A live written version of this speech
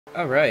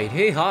Alright,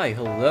 hey, hi,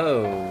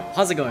 hello.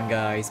 How's it going,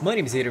 guys? My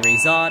name is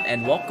ZetaRayZod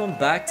and welcome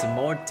back to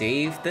more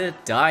Dave the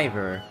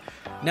Diver.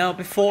 Now,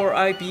 before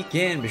I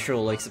begin, be sure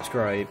to like,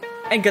 subscribe,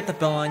 and get the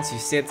bell on so you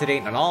stay up to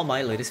date on all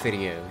my latest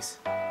videos.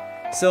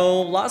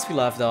 So, last we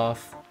left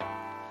off,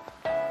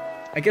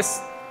 I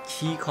guess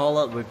key call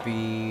out would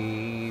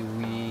be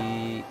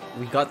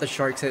we got the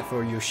shark set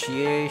for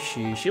Yoshie.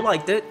 She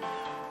liked it.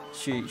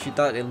 She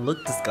thought it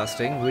looked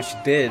disgusting, which she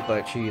did,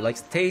 but she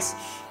likes the taste,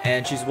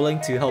 and she's willing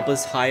to help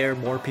us hire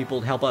more people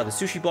to help out the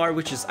sushi bar,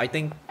 which is, I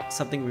think,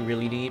 something we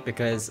really need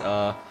because,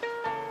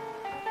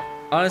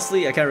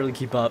 honestly, I can't really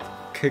keep up,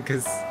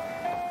 because,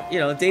 you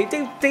know,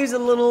 Dave's a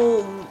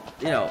little,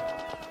 you know,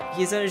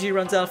 his energy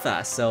runs out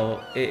fast, so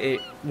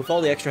with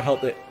all the extra help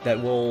that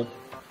will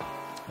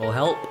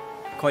help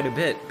quite a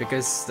bit,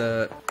 because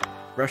the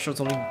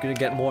restaurant's only gonna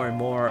get more and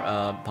more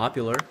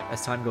popular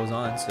as time goes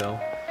on, so.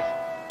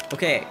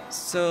 Okay,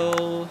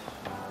 so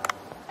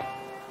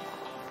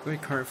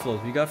great current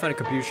flows. We gotta find a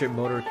computer chip,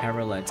 motor,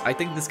 camera, lens. I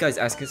think this guy's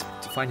asking us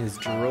to find his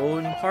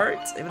drone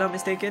parts, if I'm not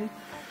mistaken.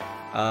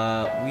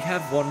 We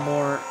have one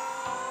more.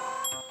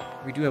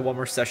 We do have one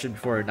more session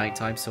before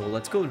nighttime, so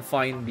let's go and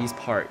find these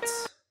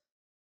parts.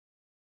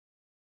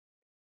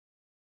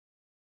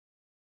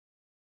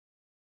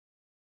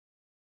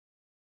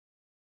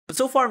 But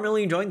so far, I'm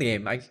really enjoying the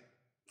game. I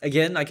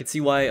can see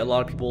why a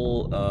lot of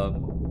people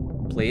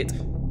play it.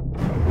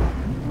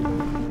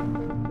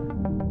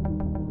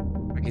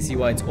 I can see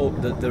why it's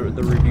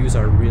the reviews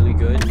are really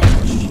good.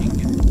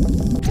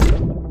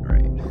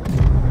 Alright.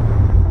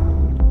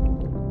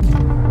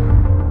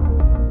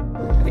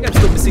 I think I'm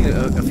still missing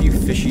a few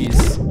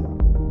fishies.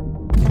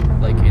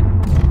 Like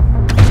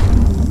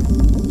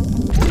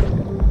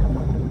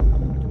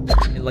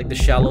in like the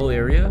shallow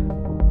area.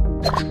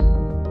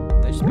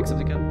 Did I just pick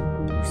something up?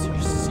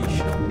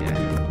 Seashell, yeah.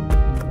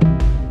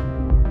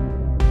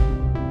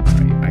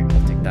 Alright,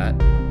 I'll take that.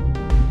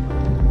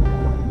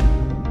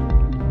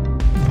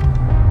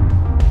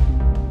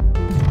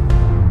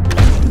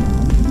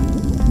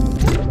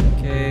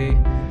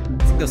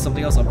 There's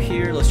something else up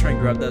here. Let's try and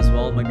grab that as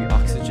well. It might be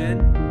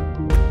oxygen.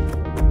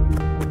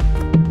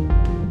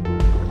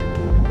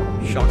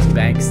 Shark's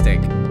bank stick.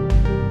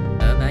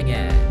 Oh my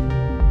god.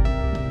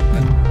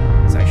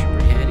 That's actually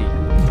pretty handy.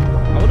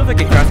 I wonder if I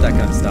can craft that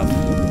kind of stuff.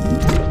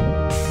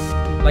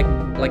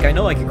 Like I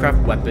know I can craft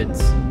weapons.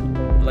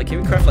 Like,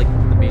 can we craft like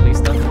the melee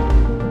stuff?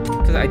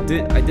 Because I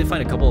did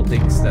find a couple of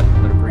things that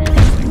are pretty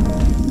interesting.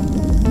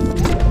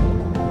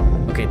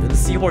 Okay, there's a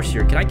seahorse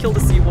here. Can I kill the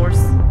seahorse?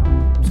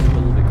 Just go a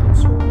little bit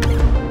closer.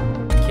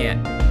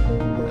 Can't.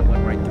 That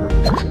went right through.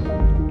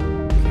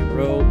 Okay,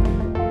 rope.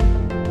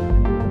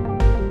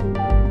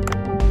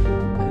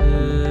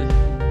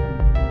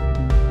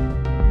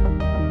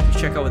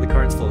 Check out where the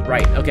currents flow.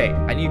 Right, okay.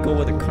 I need to go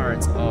where the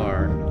currents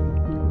are.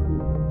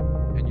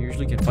 And you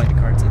usually can find the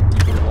currents in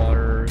deeper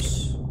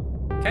waters.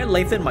 Can I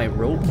lengthen my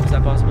rope? Is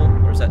that possible?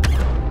 Or is that...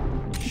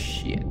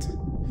 Shit.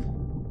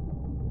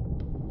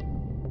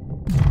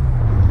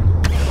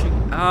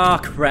 Ah,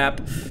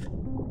 crap.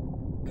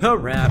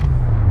 Crap.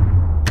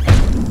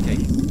 Okay.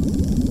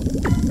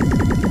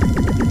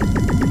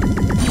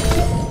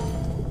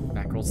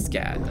 Mackerel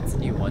scat, that's a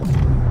new one.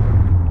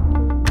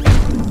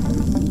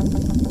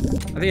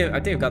 I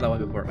think I've got that one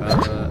before.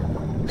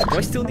 Do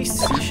I still need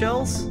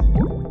seashells?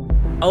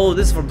 Oh,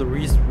 this is from the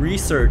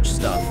research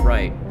stuff,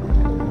 right.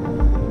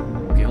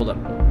 Okay, hold up.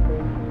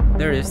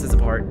 There it is, there's a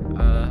part.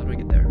 How do I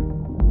get there?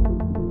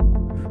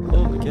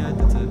 Oh my god,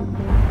 that's it.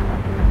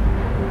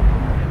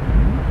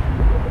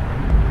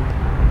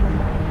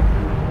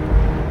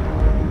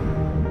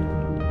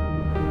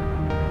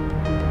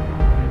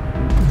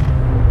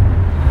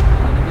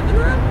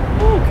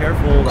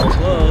 Careful, that was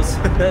close.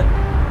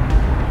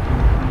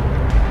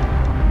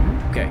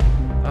 Okay.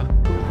 Oh.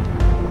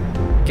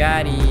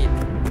 Got it.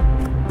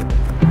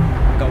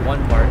 Got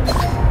one part.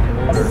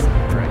 Motor.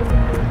 Right.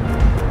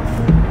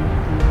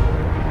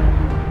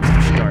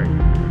 Start.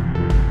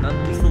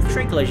 Non-lethal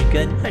tranquilizer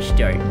gun. Hush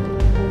start.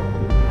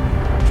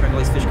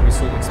 Tranquilized fish can be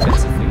sold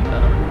expensively.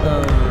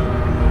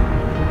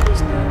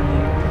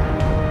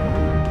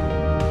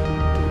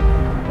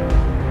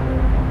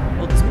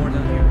 Oh, there's more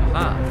down here.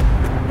 Aha.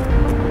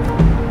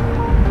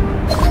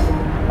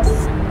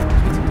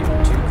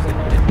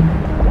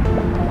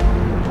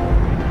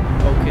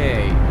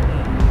 Okay.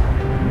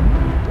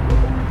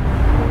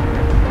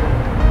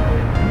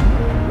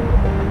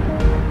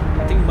 I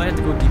think we might have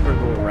to go deeper and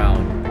go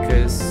around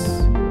because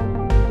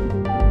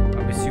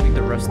I'm assuming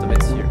the rest of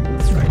it's here.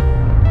 That's right.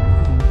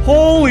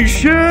 Holy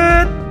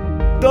shit!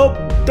 Dope,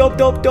 dope,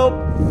 dope, dope.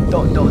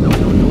 No, no, no, no,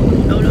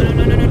 no, no, no,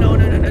 no, no, no,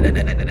 no,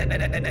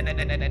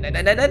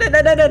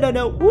 no, no, no,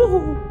 no,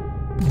 woohoo!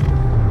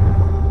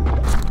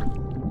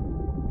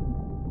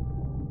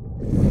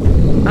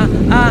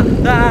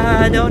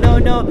 No, no,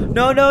 no,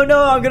 no, no,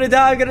 no, I'm gonna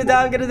die, I'm gonna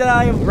die, I'm gonna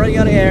die, I'm running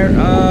out of air.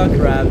 Oh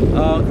crap,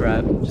 oh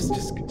crap. Just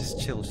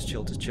chill, just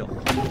chill, just chill.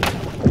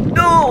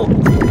 No!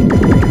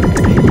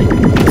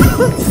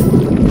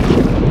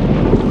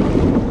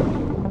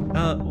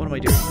 What am I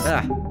doing?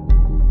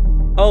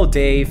 Oh,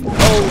 Dave.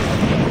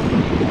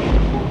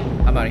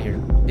 Oh! I'm out of here.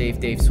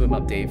 Dave, swim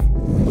up, Dave.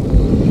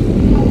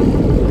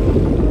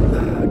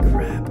 Ah,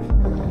 crap.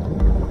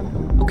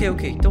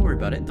 Okay, don't worry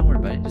about it.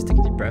 Just take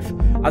a deep breath.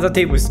 I thought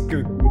Dave was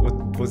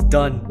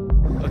done.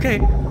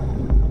 Okay.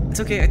 It's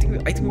okay. I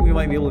think we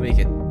might be able to make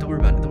it. Don't worry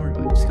about it.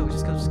 Just go.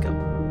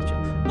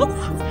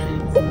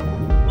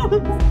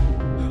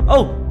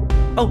 Oh!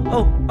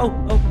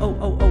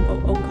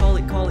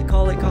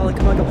 Call it.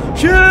 Come on, go.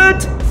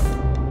 Shit!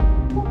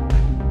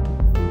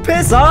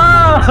 Piss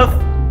off!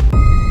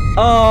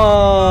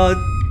 Oh,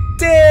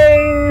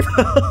 Dave!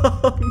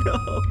 Oh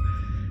no.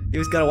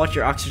 You just gotta watch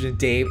your oxygen,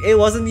 Dave. It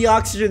wasn't the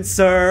oxygen,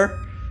 sir.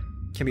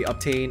 Can be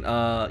obtained.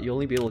 You'll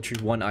only be able to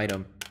choose one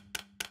item.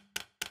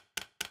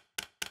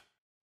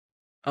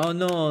 Oh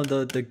no,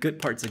 the good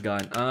parts are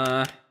gone.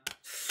 I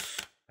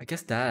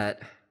guess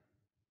that.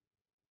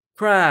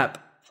 Crap.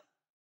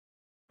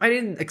 I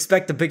didn't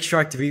expect the big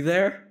shark to be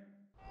there.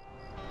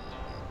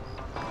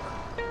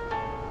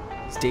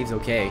 Dave's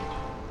okay.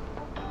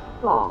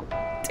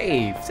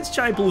 Dave, this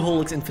giant blue hole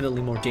looks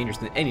infinitely more dangerous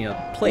than any other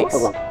place.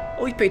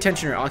 Always pay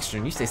attention to your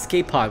oxygen. Use the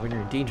escape pod when you're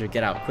in danger.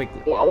 Get out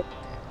quickly.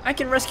 I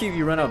can rescue you if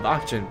you run out of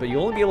oxygen, but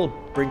you'll only be able to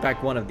bring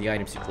back one of the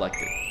items you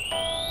collected.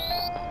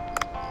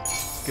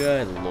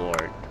 Good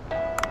lord.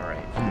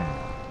 Alright.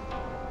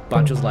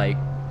 Bancho's like,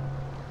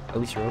 at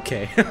least you're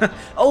okay.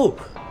 Oh!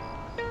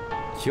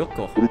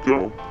 Kyoko.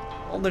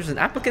 Oh, there's an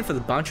applicant for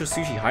the Bancho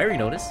Sushi hiring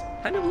notice.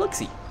 Kind of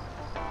looksy.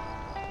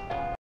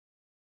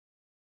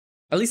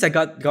 At least I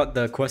got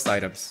the quest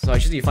items, so I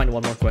just need to find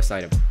one more quest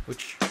item,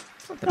 which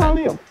is not that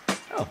bad.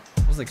 Oh,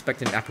 I wasn't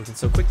expecting an applicant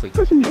so quickly.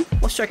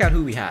 Let's check out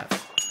who we have.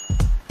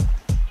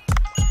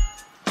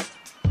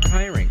 We're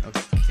hiring.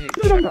 Okay,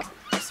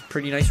 it's a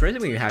pretty nice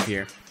resume we have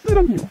here.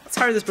 Let's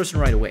hire this person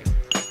right away.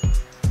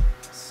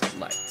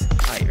 Select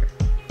hire.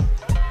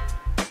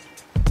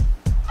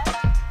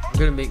 I'm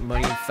gonna make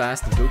money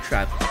fast and go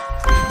travel.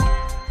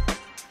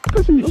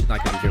 She's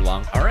not gonna be here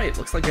long. Alright,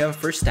 looks like we have a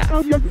first staff.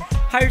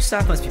 Hired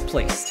staff must be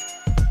placed.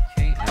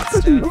 Okay,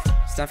 add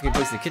staff. Staff can be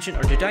placed in the kitchen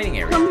or the dining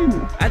area.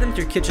 Add them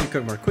to your kitchen to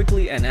cook more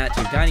quickly, and add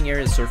to your dining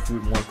area to serve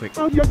food more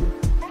quickly.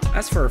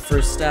 As for our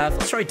first staff,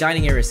 let's try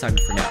dining area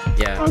assignment for now.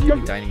 Yeah,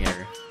 dining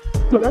area.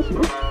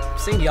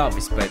 Saying the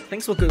obvious, but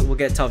things will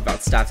get tough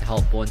about staff to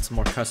help once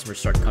more customers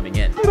start coming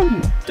in.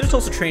 There's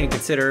also training to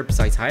consider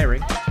besides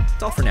hiring.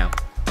 That's all for now.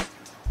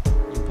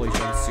 Employees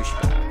run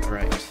sushi bag.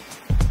 Alright.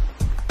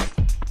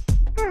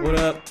 What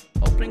up?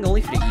 Opening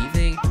only for the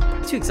evening?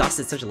 I'm too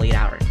exhausted at such a late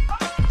hour.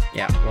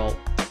 Yeah, well,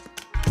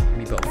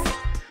 me both.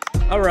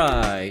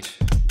 Alright.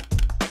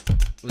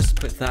 Let's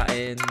put that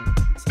in.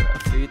 That's a lot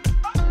of food.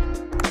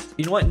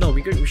 You know what? No,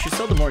 we should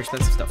sell the more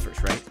expensive stuff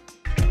first, right?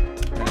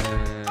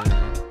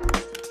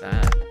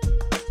 That.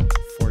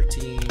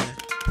 14.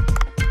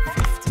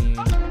 15.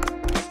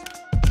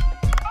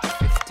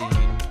 15.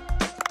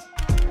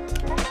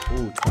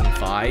 Ooh,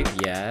 25,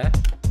 yeah.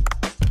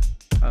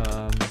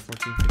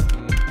 14,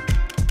 15.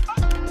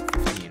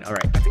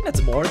 Alright, I think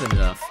that's more than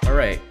enough.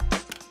 Alright.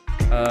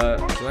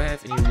 Do I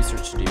have any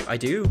research to do? I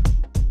do.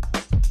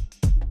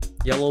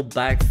 Yellow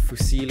black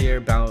fusillier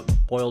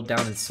boiled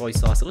down in soy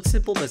sauce. It looks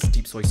simple, but it's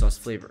deep soy sauce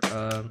flavor.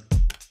 You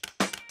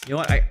know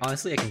what?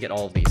 Honestly, I can get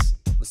all of these.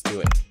 Let's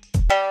do it.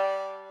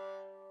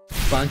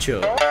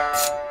 Bancho.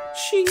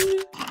 Shing.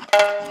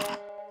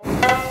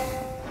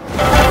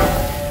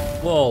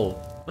 Whoa.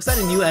 Was that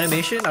a new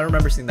animation? I don't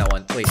remember seeing that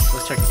one. Wait,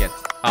 let's check again.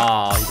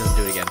 Oh, he doesn't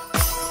do it again.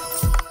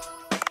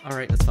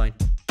 Alright, that's fine.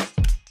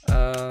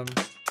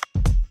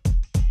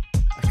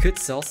 I could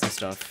sell some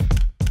stuff.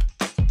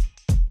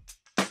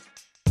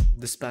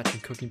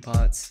 Dispatching cooking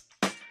pots.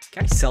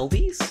 Can I sell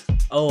these?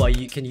 Oh,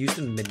 you can use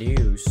them in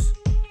menus.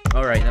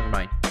 Alright, never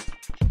mind.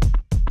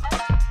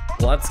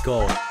 Let's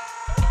go.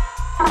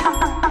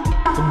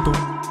 Dum -dum.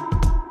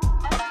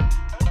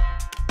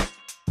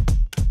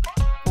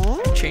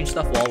 Can I change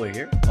stuff while we're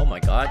here? Oh my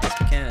god, yes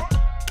we can.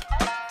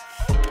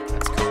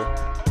 That's cool.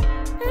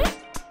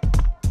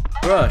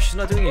 Bruh, she's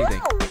not doing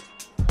anything.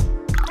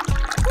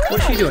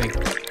 What's she doing?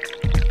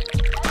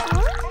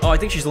 Oh, I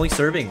think she's only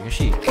serving, is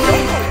she?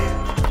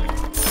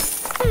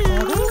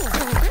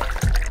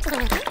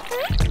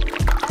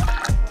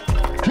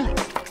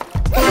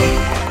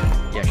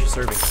 Yeah, she's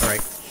serving.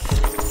 Alright.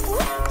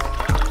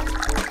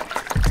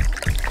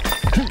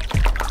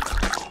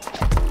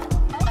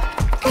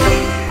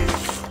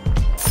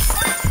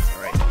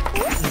 Alright.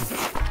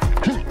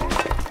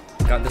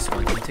 Got this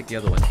one. Let me take the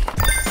other one.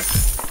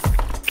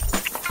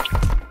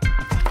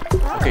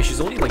 Okay, she's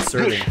only like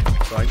serving,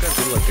 so I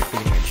gotta do like the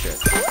cleaning and shit.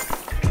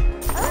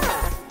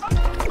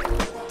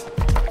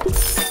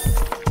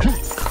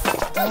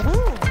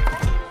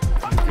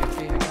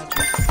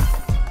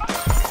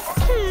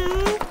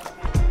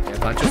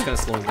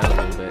 Slow down a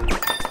little bit.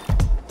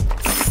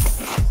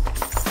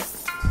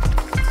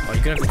 Oh,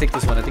 you're gonna have to take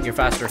this one. I think you're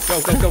faster. Go,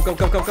 go, go, go,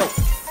 go, go, go.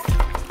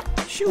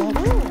 Shoot.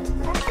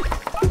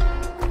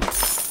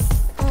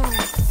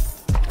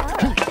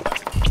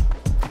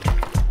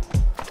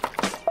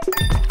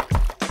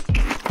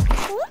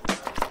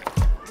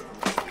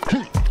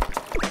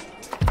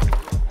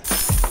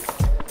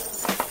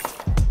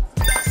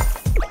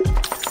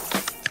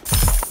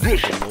 Oh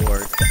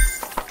Lord.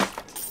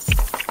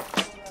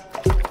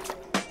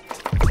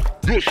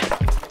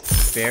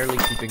 Barely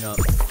keeping up.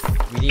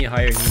 We need to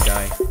hire a new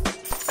guy.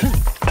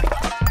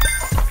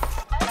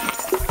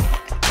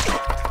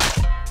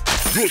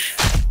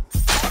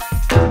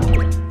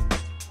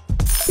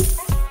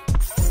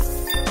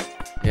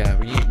 Yeah,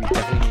 we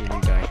definitely need a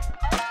new guy.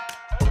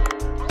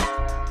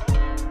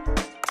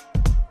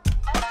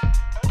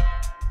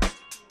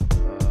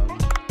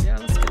 Yeah,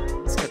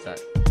 let's get that.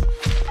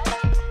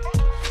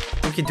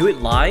 We can do it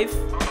live?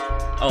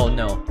 Oh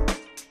no.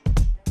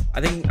 I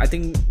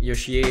think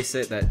Yoshie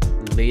said that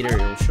later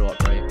it'll show up,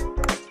 right?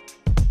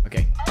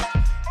 Okay.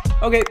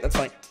 Okay, that's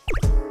fine.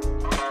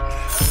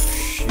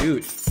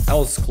 Shoot, that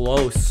was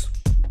close.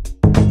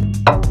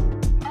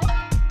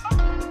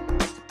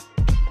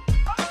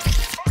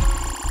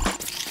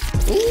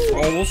 Ooh,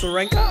 almost a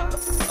rank up.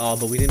 Oh,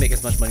 but we didn't make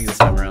as much money this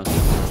time around.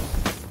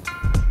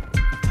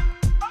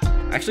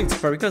 Actually, it's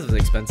probably because of the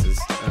expenses.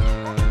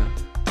 Yeah,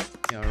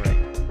 alright.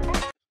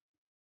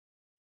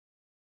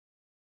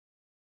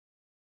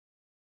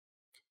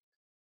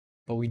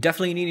 But we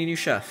definitely need a new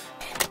chef.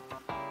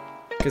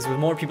 Because with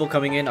more people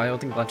coming in, I don't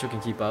think Blancho can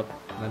keep up.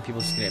 And then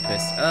people just gonna get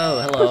pissed.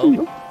 Oh,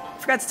 hello. I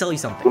forgot to tell you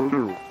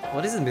something.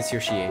 What is it, Miss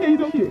Yoshie?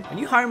 When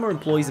you hire more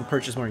employees and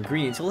purchase more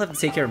ingredients, you'll have to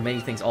take care of many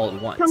things all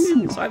at once.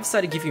 So I've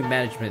decided to give you a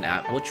management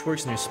app, which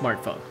works on your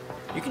smartphone.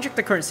 You can check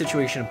the current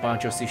situation of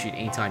Bancho Sushi at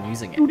any time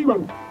using it. You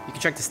can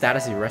check the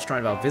status of your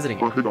restaurant without visiting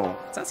it.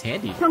 Sounds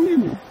handy. I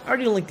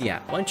already linked the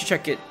app. Why don't you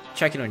check it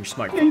on your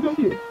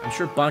smartphone? I'm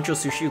sure Bancho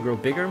Sushi will grow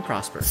bigger and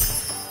prosper.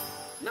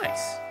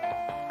 Nice.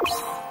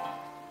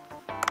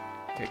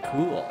 Okay,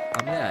 cool.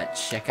 I'm gonna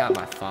check out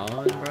my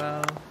phone,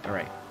 bro.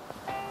 Alright.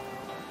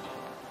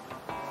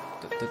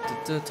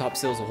 Top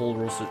sales a whole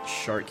roasted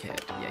shark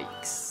head.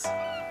 Yikes.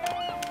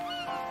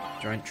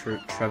 Giant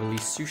Trevally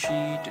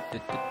sushi.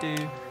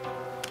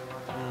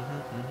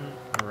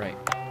 Alright.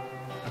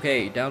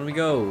 Okay, down we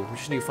go. We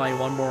just need to find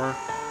one more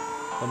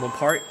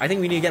part. I think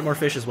we need to get more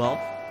fish as well.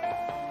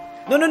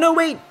 No,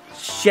 wait!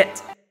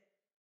 Shit!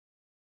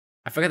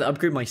 I forgot to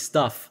upgrade my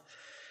stuff.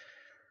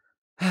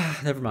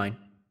 Never mind.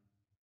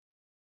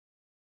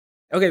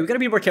 Okay, we gotta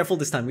be more careful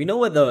this time. We know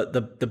what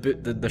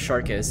the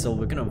shark is, so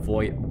we're gonna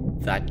avoid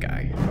that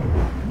guy.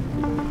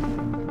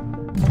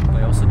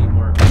 I also need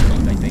more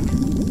meat, I think.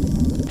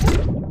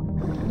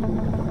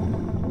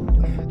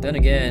 Then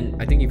again,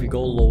 I think if we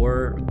go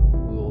lower,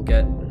 we will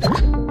get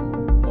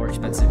more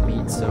expensive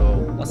meat. So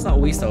let's not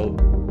waste our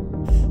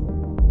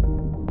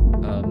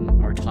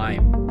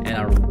time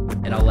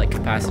and our like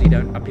capacity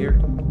down up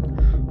here.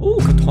 Ooh,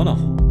 katana.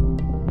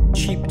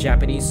 Cheap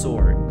Japanese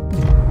sword.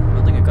 I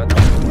don't think I got that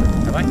before.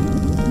 Have I?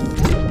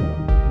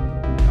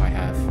 No, I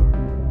have.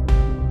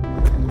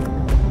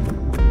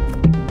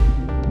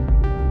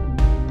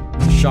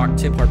 Shock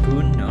tip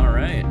harpoon.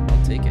 Alright,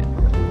 I'll take it. I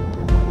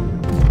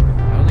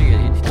don't think I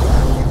need to do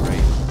that,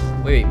 right?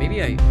 Wait,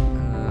 maybe I...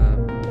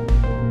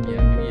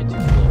 yeah, maybe you're too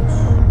close.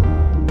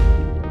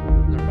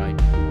 Never mind.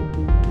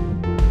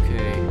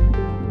 Okay.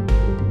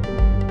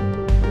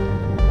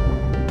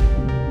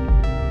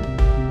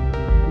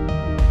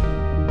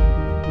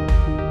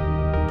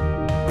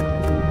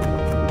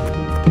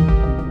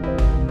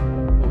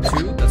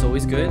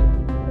 Always good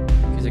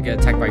because I get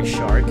attacked by a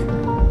shark.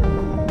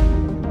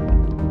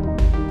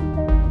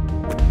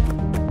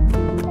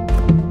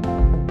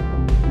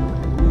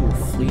 Ooh,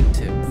 fleet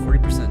tip,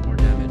 40% more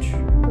damage.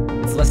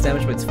 It's less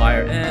damage, but it's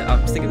fire.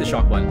 I'm sticking the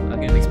shock one. I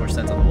think it makes more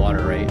sense on the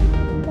water, right?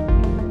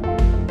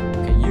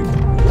 Okay, you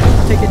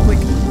take it quick.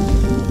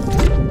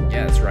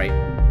 Yeah, that's right.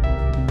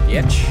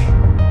 Bitch.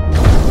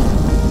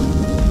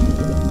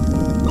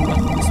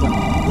 This one.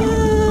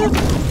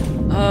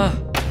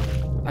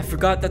 I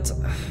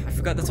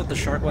forgot that's what the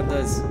shark one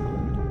does.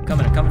 I'm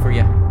coming for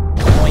you.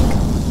 Boink.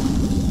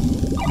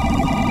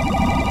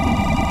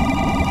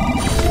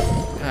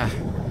 Ah.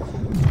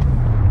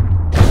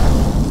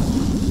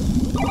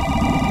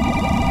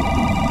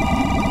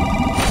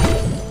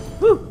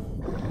 Woo.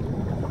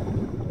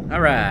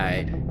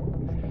 Alright.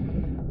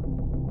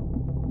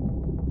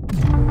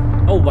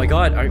 Oh my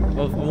god, I'm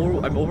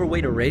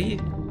overweight already?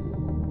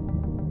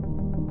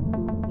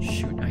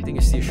 Shoot, I think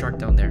I see a shark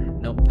down there.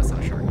 Nope, that's not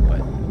a shark,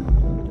 but...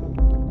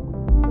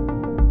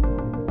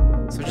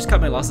 So just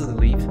cut my losses and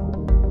leave.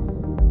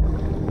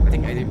 I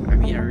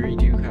mean, I already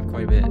do have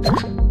quite a bit.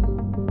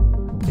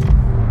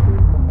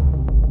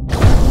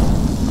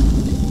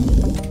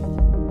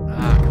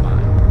 Ah, come on.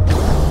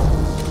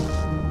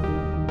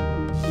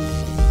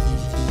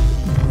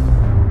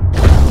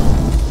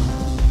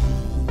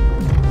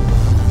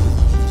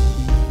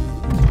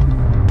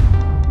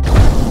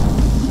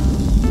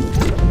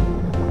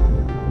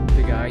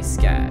 Big eye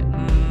scat.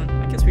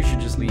 I guess we should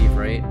just leave,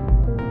 right?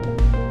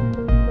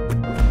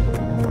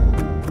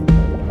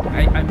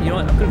 You know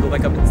what? I'm gonna go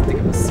back up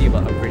and see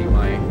about upgrading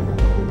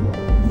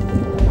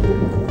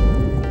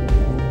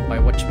my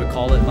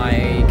whatchamacallit,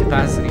 my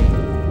capacity.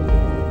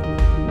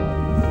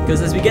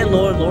 Because as we get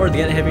lower and lower, they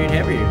get heavier and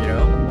heavier, you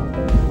know?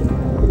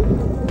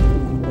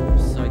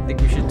 So I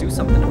think we should do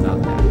something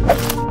about that.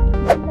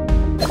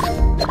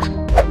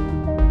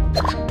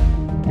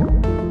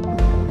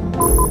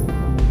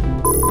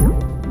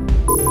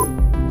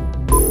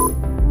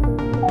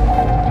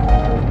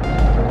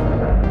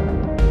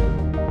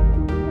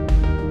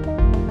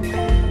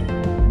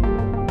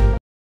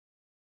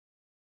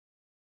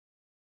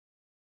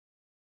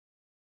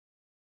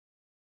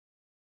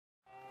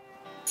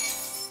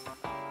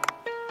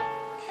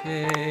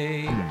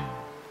 Okay.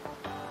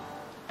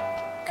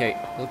 Okay,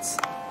 let's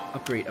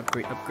upgrade.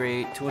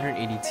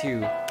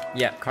 282.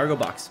 Yeah, cargo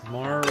box.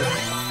 More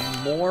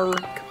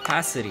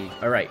capacity.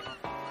 Alright.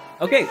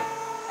 Okay.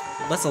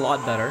 That's a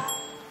lot better.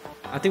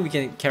 I think we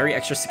can carry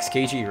extra 6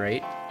 kg,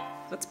 right?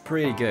 That's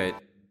pretty good.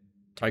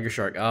 Tiger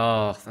shark.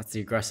 Oh, that's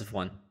the aggressive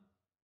one.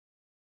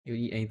 You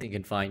eat anything you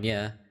can find,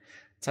 yeah.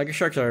 Tiger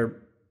sharks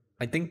are,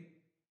 I think,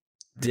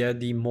 they're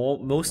the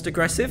most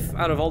aggressive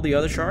out of all the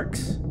other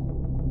sharks.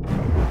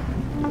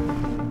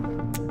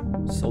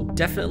 So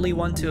definitely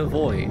one to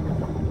avoid.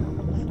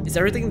 Is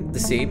everything the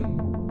same?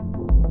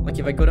 Like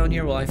if I go down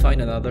here, will I find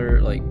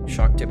another like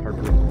shark tip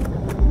harpoon?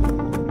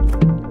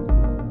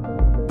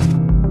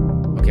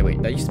 Okay,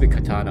 wait, that used to be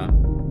katana.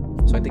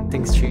 So I think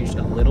things changed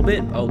a little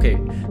bit. Okay,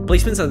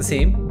 placements are the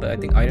same, but I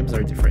think items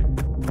are different.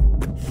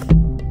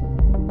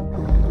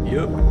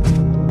 Yep.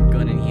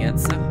 Gun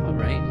enhancer.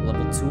 Alright,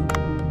 level 2.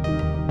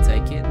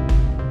 Take it.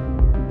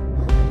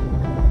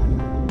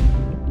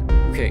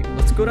 Okay,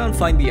 let's go down and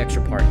find the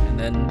extra part, and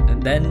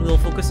then we'll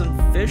focus on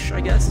fish,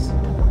 I guess.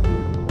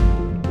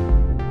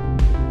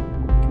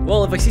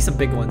 Well, if I see some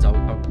big ones, I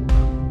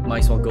might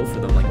as well go for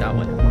them, like that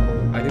one.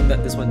 I think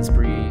that this one's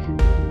pretty.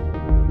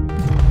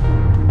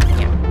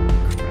 Yeah.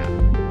 Crap.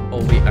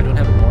 Oh wait, I don't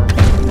have a normal.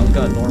 I've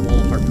got a normal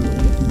harpoon.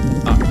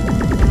 Ah.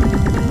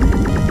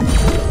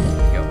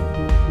 Go.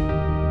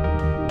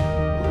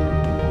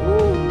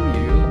 Ooh,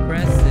 you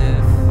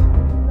aggressive.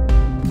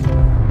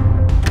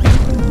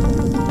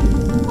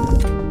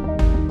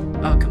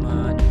 Oh, come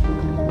on.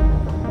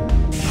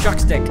 Shock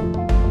stick.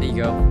 There you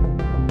go.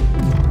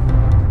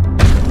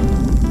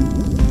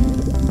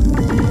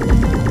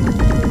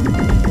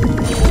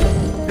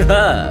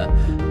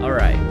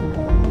 Alright.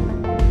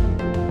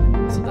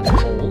 So that's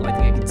coal. I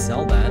think I can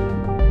sell that.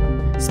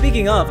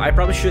 Speaking of, I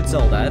probably should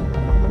sell that.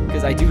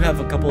 Because I do have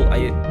a couple.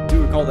 I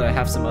do recall that I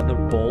have some other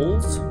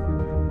bowls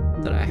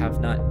that I have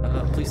not.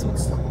 Please don't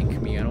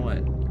ink me. I don't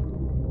want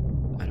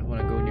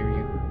to go near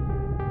you.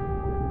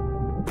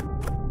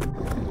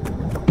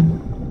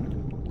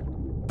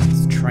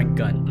 It's a trank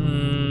gun.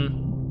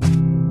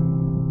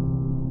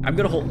 I'm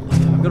gonna hold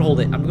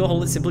it. I'm gonna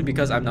hold it simply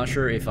because I'm not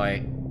sure if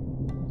I.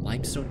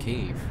 Limestone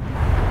cave.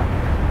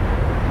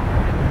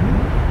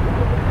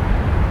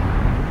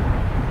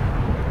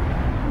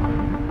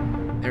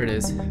 There it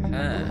is.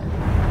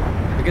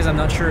 Because I'm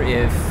not sure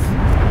if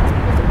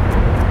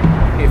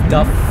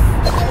Duff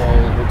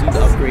will do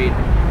the upgrade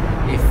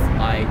if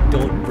I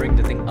don't bring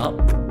the thing up.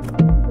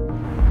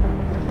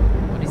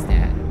 What is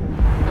that?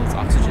 Oh, it's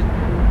oxygen.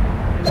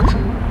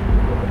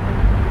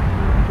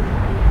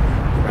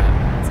 Crap,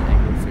 it's an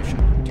anglerfish. I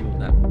don't do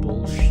that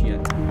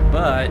bullshit.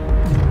 But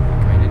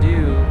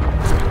do.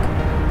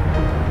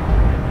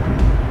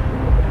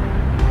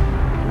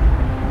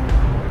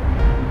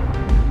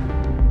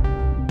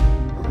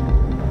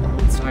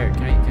 It's tired.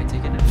 Can I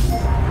take it now?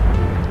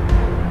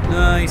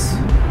 Nice.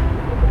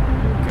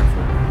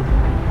 Careful.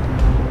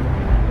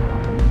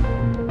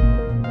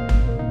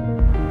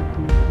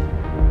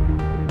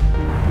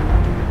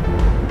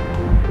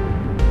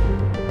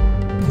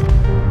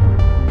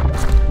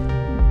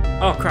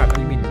 Oh crap! I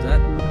didn't mean to do that.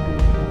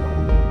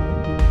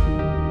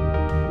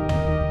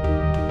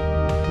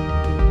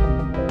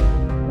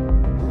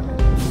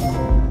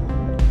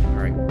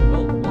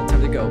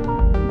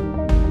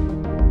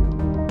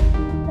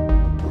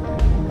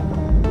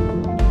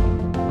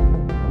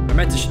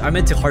 I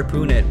meant to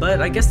harpoon it,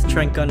 but I guess the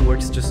trank gun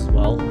works just as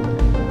well.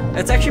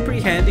 It's actually pretty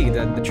handy,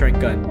 the trank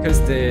gun, because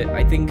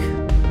I think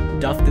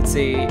Duff did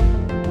say,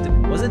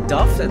 was it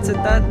Duff that said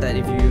that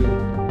if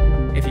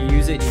you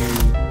use it,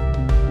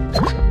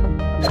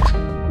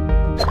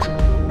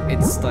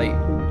 it's like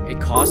it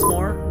costs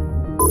more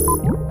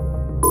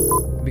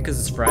because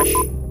it's fresh.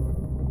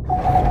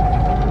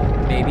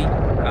 Maybe,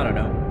 I don't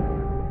know.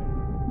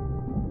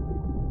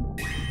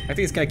 I think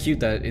it's kind of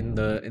cute that in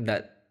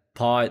that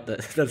pod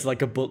that's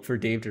like a book for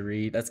Dave to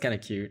read. That's kind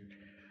of cute.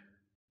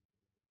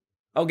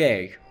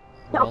 Okay,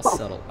 we're all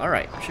settled.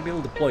 Alright, I should be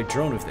able to deploy a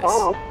drone with this.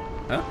 Huh?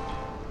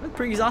 I'm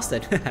pretty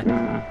exhausted.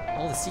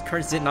 All the sea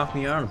cards did knock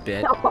me around a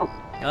bit. Oh,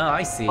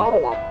 I see.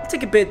 It'll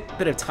take a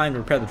bit of time to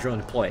repair the drone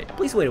and deploy it.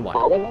 Please wait a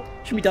while.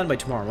 Should be done by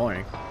tomorrow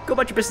morning. Go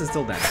about your business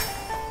till then.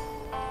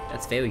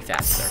 That's very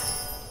fast, sir.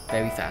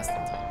 Very fast.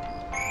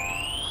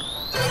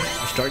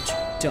 Start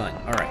done.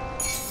 Alright.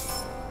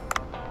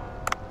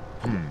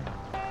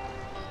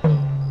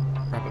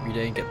 Wrap up your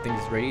day and get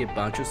things ready at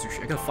Bancho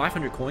Sushi. I got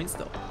 500 coins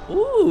though.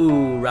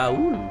 Ooh,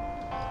 Raul.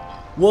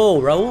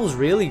 Whoa, Raul's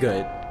really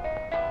good.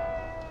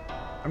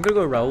 I'm gonna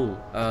go Raul.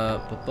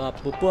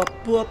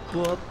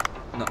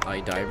 Not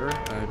iDiver.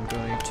 I'm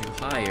going to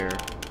hire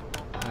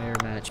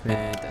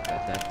management.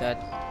 That.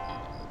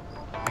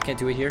 I can't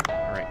do it here?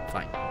 Alright,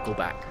 fine. Go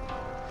back.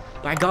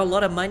 But I got a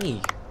lot of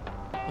money.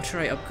 What should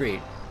I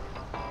upgrade?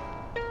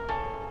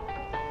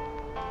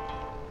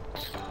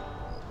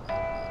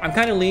 I'm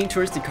kind of leaning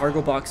towards the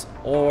cargo box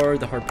or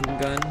the harpoon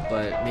gun,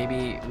 but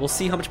maybe we'll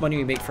see how much money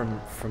we make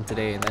from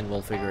today and then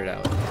we'll figure it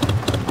out.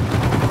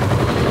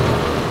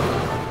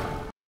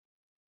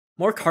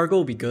 More cargo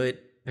will be good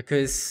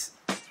because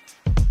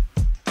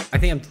I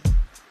think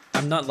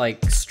I'm not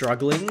like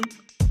struggling.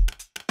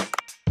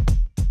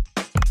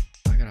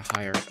 I gotta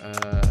hire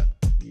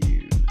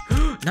you.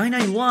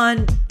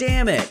 991.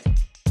 Damn it.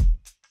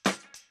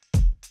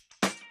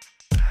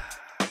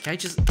 Can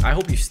I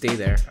hope you stay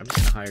there. I'm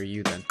just gonna hire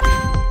you then,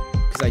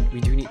 because we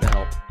do need the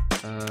help.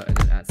 And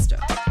then add staff.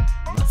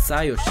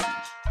 Masayoshi.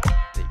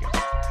 There you go.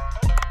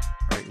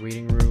 Alright,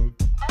 waiting room.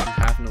 You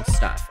have no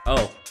staff.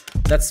 Oh,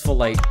 that's for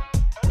like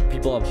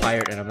people I've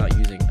hired and I'm not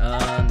using.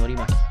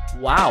 Norimasu.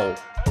 Wow.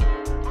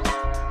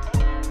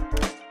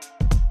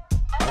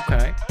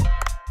 Okay.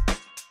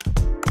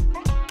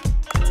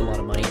 That's a lot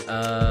of money.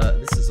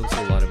 This is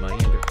also a lot of money.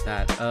 I'm good with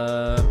that.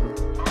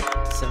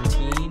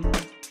 17.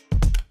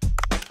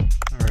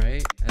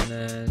 Alright, and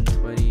then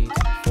 20,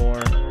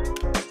 24,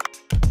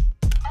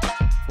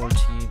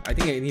 14. I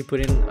think I need to put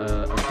in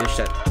a dish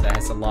that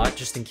has a lot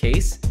just in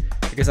case,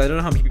 because I don't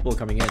know how many people are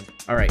coming in.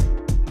 Alright.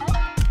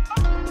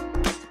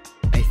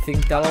 I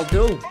think that'll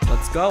do.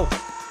 Let's go.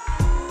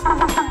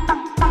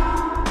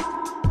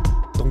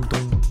 Dong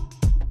dong.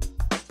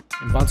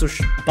 And Bancho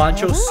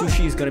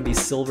Sushi is gonna be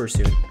silver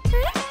soon.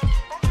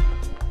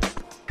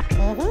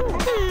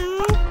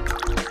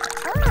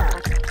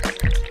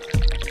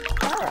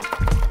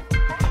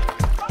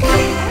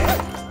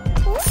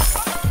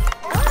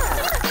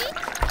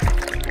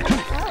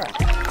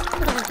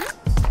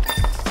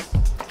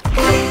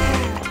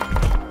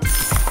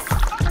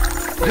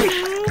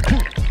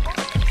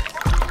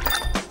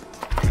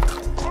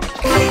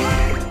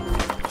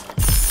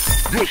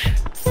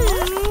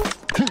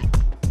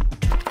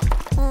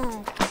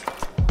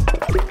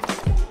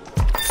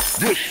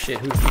 Shit,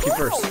 who's you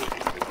first?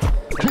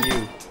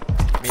 You.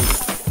 Maybe.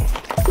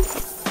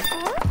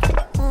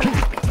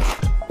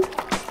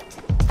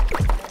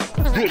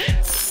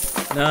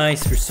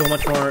 Nice, you're so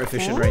much more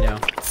efficient right now.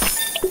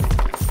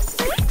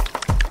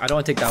 I don't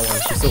want to take that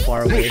one, she's so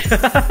far away.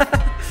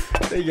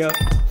 There you go.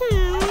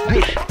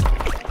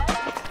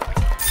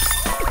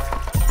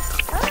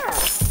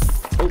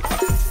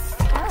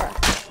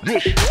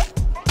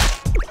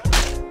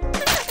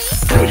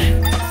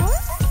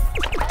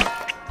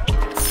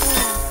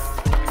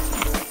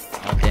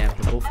 Oh damn,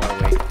 we're both far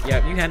away.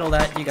 Yeah, you handle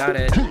that, you got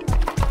it.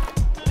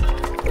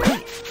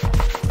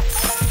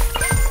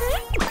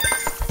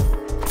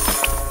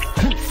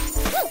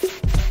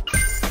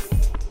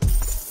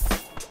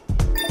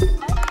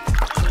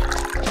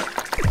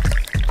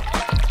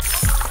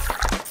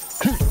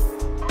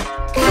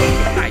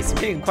 Nice, I'm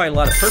getting quite a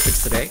lot of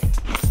perfects today.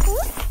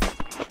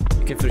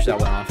 You can finish that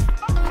one off.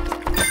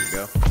 There you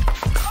go.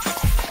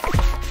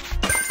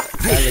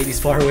 That lady's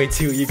far away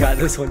too, you got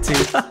this one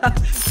too.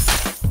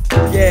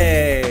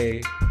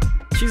 Yay!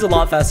 She's a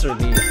lot faster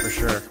than me, for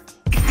sure.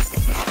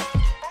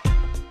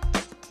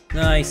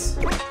 Nice.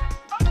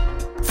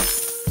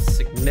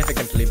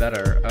 Significantly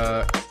better.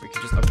 We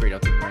can just upgrade our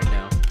thing right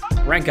now.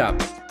 Rank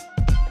up.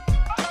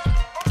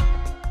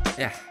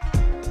 Yeah.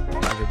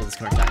 Not able to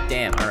discard that.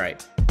 Damn,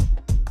 alright.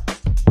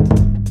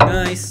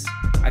 Nice.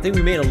 I think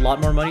we made a lot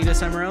more money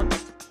this time around.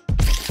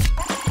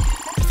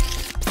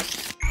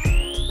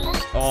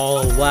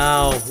 Oh,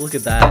 wow. Look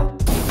at that.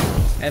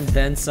 And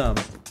then some.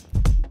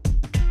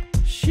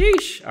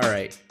 Sheesh.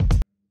 Alright.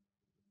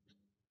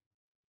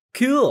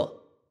 Cool.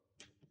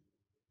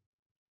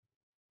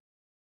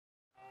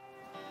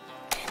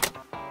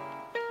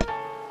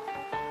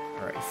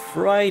 Alright,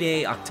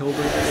 Friday, October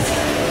 6th.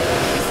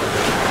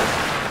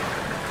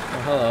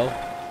 Oh, hello.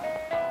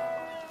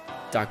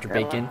 Dr.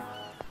 Bacon.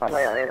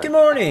 Good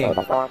morning!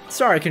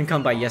 Sorry I couldn't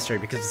come by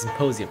yesterday because of the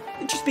symposium.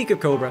 Did you speak of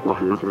Cobra?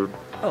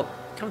 Oh,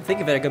 come to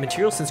think of it, I got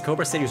material since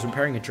Cobra said he was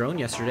repairing a drone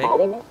yesterday.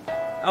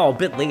 Oh, a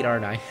bit late,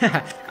 aren't I?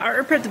 I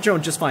repaired the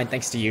drone just fine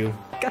thanks to you.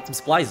 Got some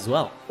supplies as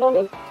well.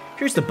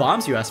 Here's the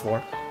bombs you asked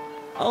for.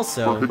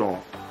 Also...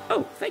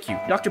 Oh, thank you.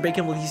 Dr.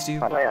 Bacon will these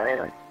do.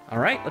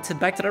 Alright, let's head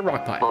back to that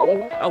rock pile.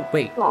 Oh,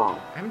 wait. I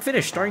haven't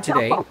finished. Starting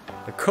today,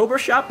 the Cobra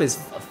shop is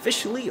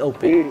officially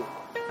open.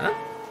 Huh?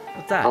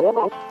 What's that?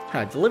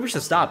 Deliveries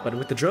have stopped, but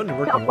with the drone in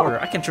working order,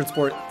 I can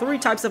transport 3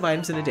 types of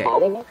items in a day.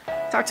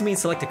 Talk to me and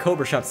select the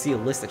Cobra shop to see a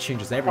list that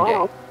changes every day.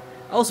 I'll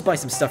also buy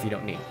some stuff you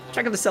don't need.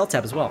 Check out the sell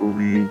tab as well.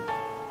 I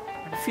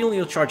have a feeling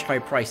you'll charge high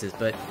prices,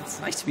 but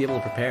it's nice to be able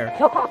to prepare.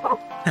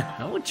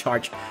 I won't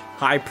charge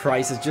high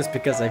prices just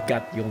because I've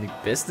got the only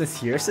business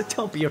here, so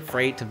don't be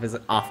afraid to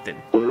visit often.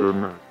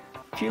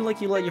 Feel like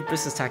you let your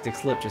business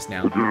tactics slip just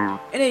now.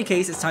 In any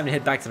case, it's time to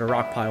head back to the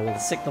rock pile while the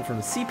signal from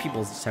the sea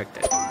people is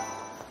detected.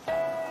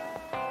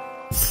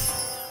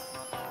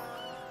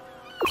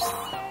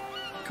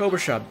 Cobra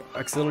Shop.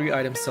 Auxiliary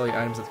items sell your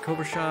items at the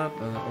Cobra Shop.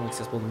 Only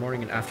accessible in the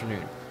morning and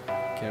afternoon.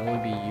 Can only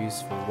be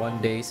used for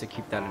 1 day, so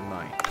keep that in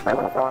mind.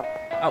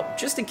 Oh,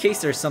 just in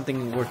case there's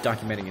something worth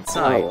documenting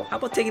inside, how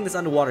about taking this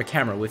underwater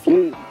camera with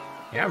you?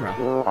 Camera?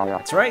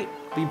 That's right.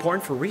 It'll be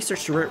important for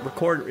research to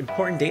record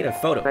important data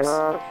photos.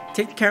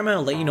 Take the camera and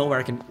I'll let you know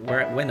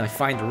when I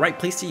find the right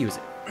place to use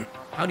it.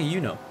 How do you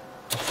know?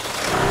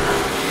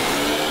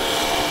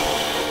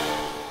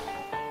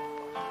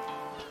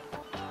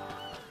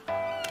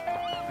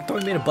 I thought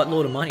we made a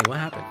buttload of money. What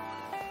happened?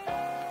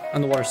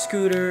 Underwater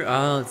scooter.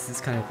 Oh, it's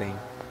this kind of thing.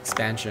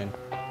 Expansion.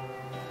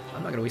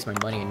 I'm not gonna waste my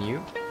money on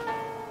you.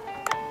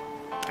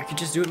 I could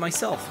just do it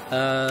myself.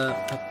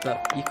 The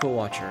Eco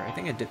Watcher. I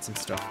think I did some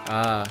stuff.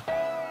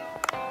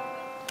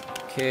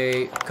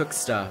 Okay,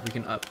 Cooksta. We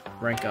can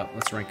rank up.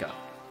 Let's rank up.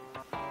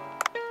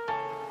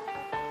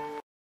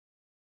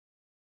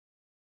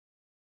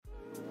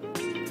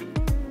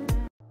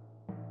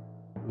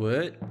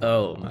 What?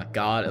 Oh my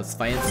god, let's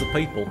finance the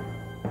people.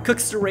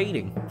 Cooksta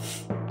rating.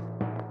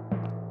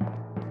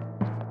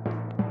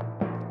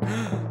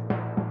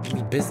 I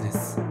mean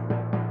business. Oh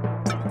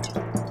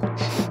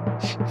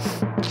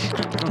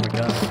my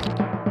god.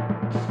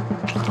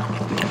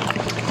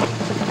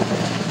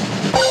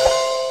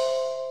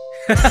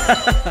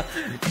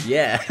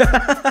 Yeah.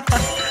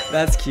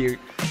 That's cute.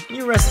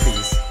 New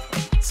recipes.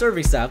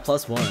 Serving staff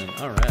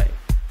 +1. Alright.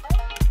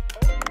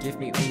 Give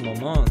me un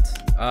moment.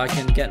 I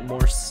can get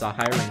more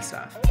hiring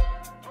staff.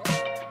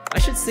 I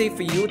should say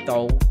for you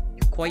though,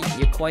 you're quite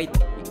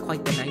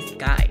the nice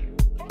guy.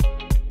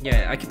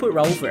 Yeah, I can put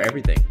Raul for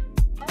everything.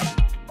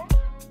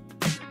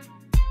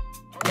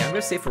 Yeah, I'm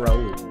gonna say for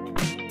Raul.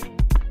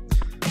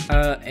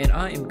 And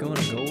I am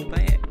gonna go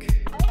back.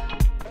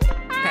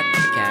 Pet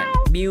the cat.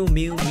 Mew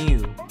mew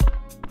mew.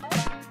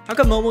 How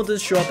come Momo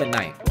doesn't show up at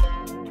night?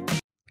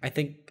 I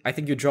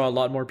think you draw a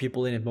lot more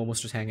people in if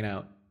Momo's just hanging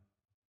out.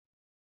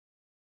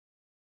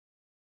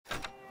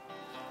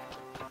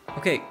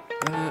 Okay,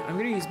 I'm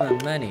gonna use my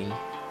money.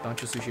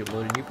 Bancho Sushi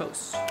uploaded a new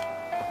post.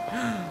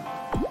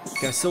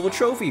 Got a silver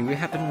trophy, we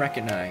have been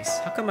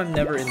recognized. How come I'm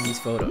never in these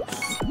photos?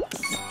 I'm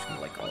just gonna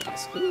like all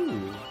this.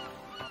 Ooh.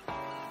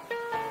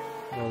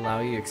 Will allow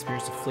you to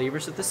experience the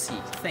flavors of the sea.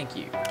 Thank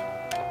you.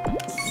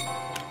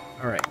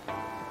 Alright.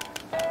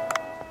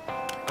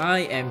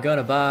 I am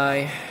gonna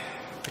buy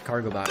the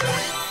cargo box.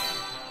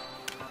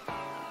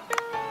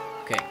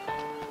 Okay.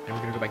 And we're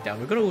gonna go back down.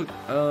 We're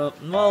gonna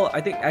well, I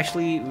think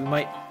actually we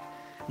might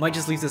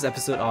just leave this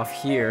episode off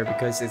here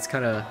because it's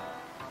kind of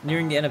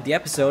nearing the end of the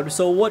episode.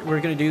 So what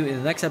we're gonna do in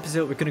the next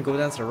episode, we're gonna go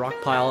down to the rock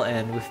pile,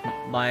 and with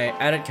my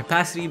added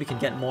capacity, we can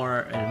get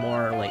more and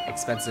more like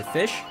expensive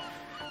fish.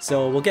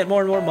 So we'll get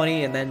more and more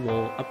money, and then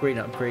we'll upgrade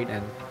and upgrade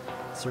and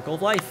circle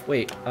of life.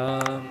 Wait,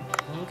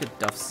 look at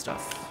Duff's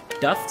stuff.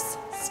 Duff's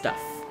stuff.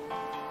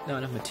 No,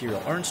 enough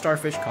material. Orange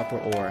starfish, copper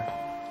ore.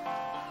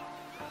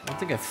 I don't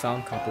think I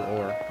found copper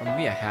ore, or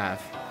maybe I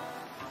have.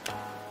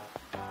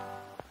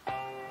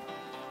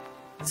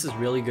 This is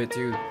really good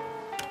too.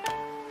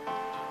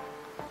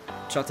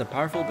 Shots are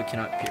powerful but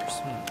cannot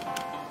pierce.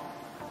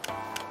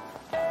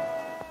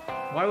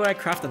 Why would I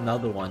craft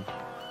another one?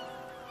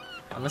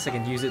 Unless I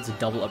can use it to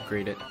double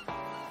upgrade it.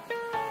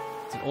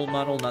 It's an old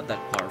model, not that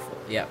powerful.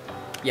 Yeah.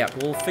 Yeah,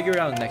 we'll figure it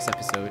out in the next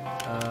episode.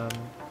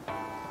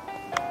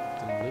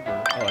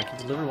 Deliver. Oh, I can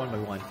deliver one by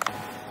one.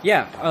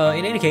 Yeah,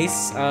 in any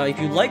case, if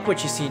you like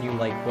what you see and you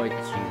like what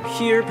you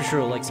hear, be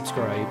sure to like,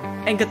 subscribe,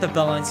 and get the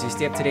bell on so you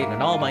stay up to date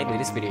on all my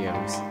latest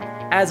videos.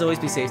 As always,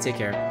 be safe, take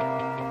care,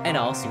 and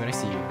I'll see you when I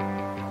see you.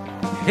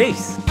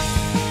 Peace!